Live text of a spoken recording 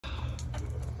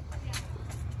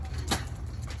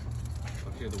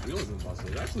Okay, the wheel isn't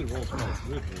busted. It actually rolls kind of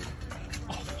smoothly.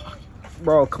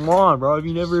 Bro, come on, bro. Have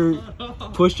you never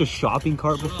pushed a shopping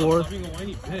cart before? I'm being a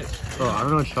whiny bitch. Bro, I don't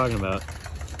know what you're talking about.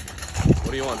 What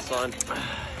do you want, son?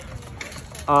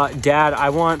 Dad,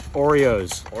 I want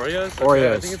Oreos. Oreos? Okay,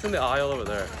 Oreos. I think it's in the aisle over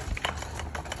there.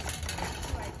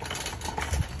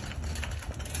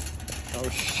 Oh,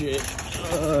 shit.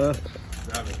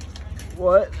 Grab it.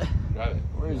 What? Grab it.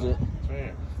 Where is it? It's right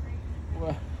here.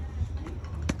 What?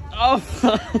 Oh,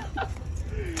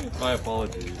 My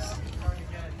apologies.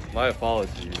 My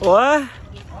apologies. what?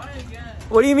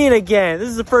 What do you mean again? This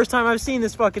is the first time I've seen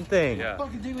this fucking thing. Yeah.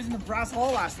 Fucking dude was in the brass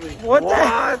hole last week. What?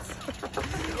 The?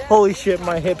 Holy shit,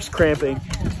 my hip's cramping.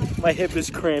 My hip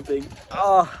is cramping.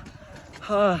 You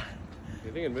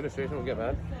think administration will get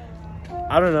mad?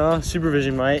 I don't know.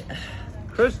 Supervision might.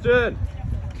 Kristen!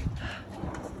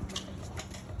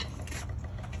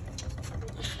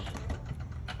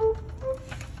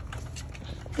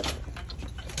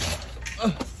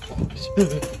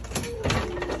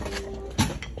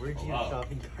 Where'd you get a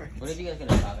shopping cart? Where did you guys get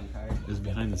a shopping cart? It was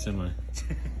behind the semi.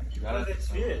 Got it? It's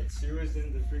fit. Sue was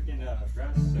in the freaking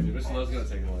grass. Mr. Love's gonna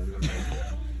take it one.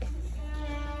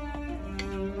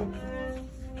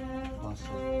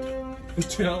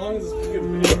 Dude, how long is this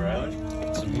freaking video, Riley?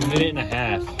 It's a minute and a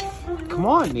half. Come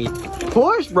on, Nate.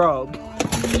 Push, bro.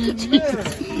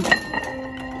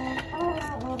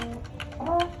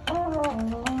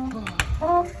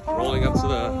 Rolling up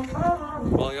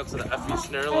to the FV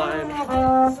snare line.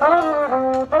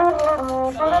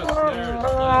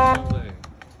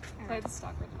 Play the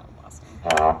stock rhythm on last one.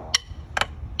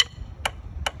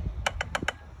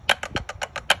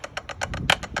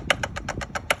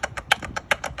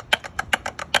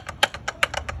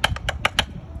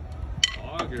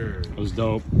 That was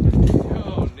dope.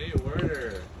 Yo, Nate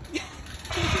Werner.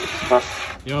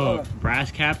 Yo,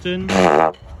 brass captain.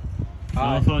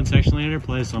 Telephone section leader,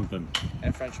 play something.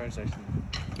 And French horn section.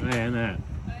 Oh, yeah, and that.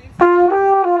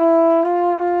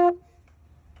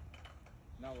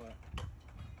 Now what?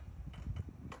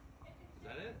 Is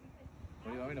that it?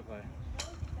 What do you want me to play?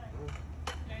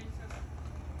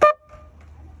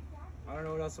 I don't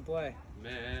know what else to play.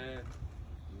 Man.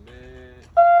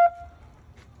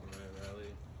 Alright,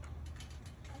 Riley.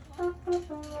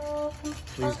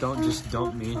 Please don't just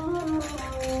dump me.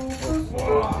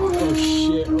 Oh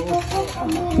shit.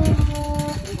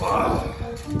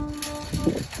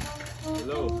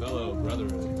 Hello, fellow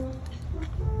brethren.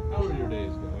 How are your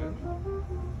days going?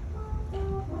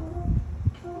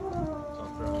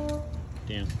 Tough crowd.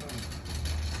 Damn.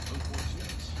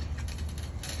 Unfortunate.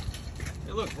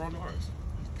 Hey, look, we're on Mars.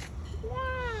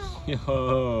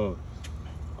 Yo.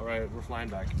 Alright, we're flying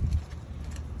back.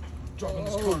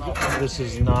 This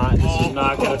is not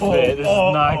gonna fit. This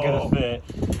is not gonna fit.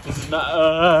 This is not.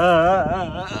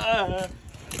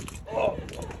 Oh,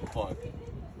 fuck.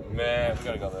 Man, we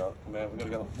gotta go there. Man, we gotta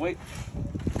go. Wait.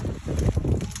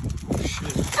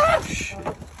 Shit. Oh, shit.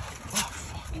 Oh,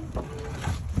 fuck.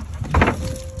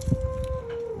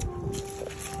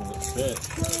 Fit.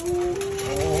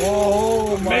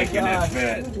 Oh, my making God. it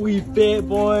fit. We fit,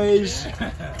 boys.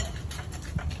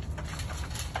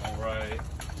 Alright.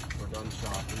 We're done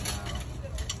shopping now.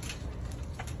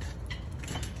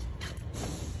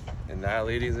 And that,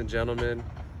 ladies and gentlemen,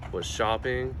 was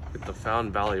shopping with the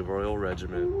Fountain Valley Royal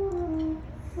Regiment.